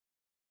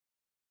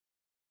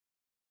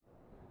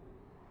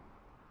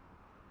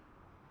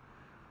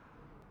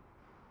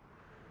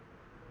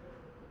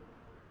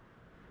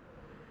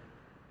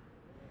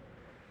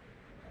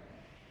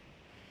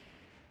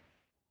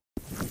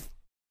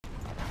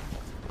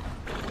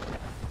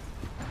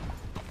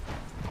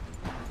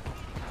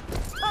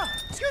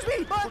excuse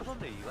me, but... ¿Por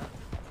dónde iba?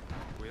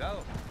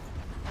 Cuidado.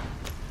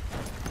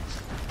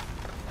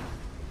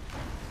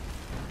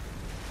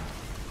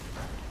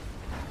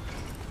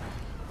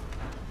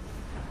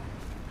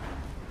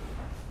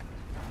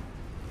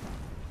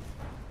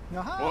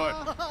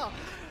 What?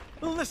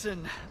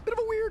 Listen, bit of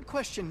a weird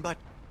question, but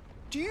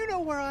do you know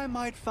where I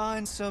might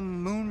find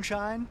some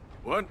moonshine?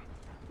 What?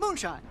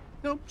 Moonshine.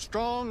 You know,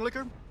 strong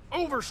liquor.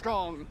 Over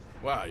strong.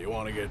 Why, you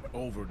want to get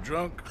over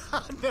drunk?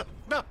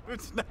 No,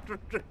 it's not for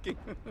drinking.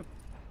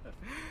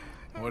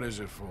 What is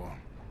it for?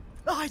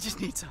 Oh, I just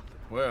need some.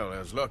 Well,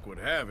 as luck would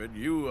have it,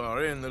 you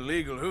are in the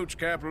legal hooch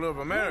capital of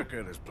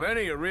America. There's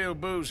plenty of real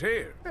booze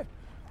here.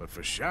 But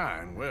for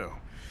shine, well,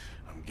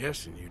 I'm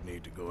guessing you'd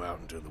need to go out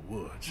into the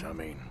woods. I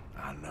mean,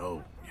 I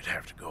know you'd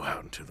have to go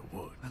out into the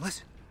woods. Now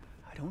listen,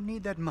 I don't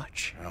need that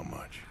much. How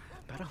much?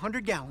 About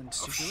 100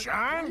 gallons. Of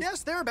shine?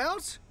 Yes,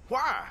 thereabouts.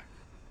 Why?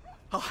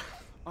 Oh,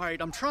 all right,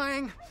 I'm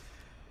trying.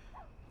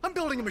 I'm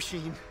building a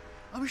machine.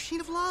 A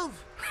machine of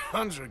love.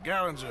 100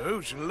 gallons of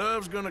hooch and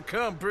love's gonna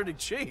come pretty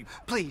cheap.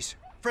 Please,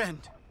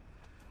 friend.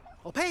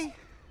 I'll pay.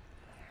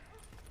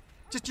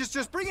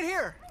 Just bring it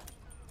here.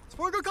 It's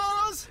for a good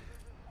cause.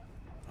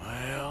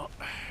 Well,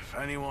 if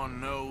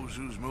anyone knows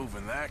who's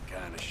moving that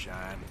kind of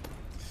shine,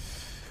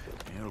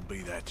 it'll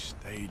be that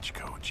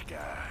stagecoach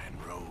guy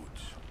in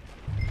Rhodes.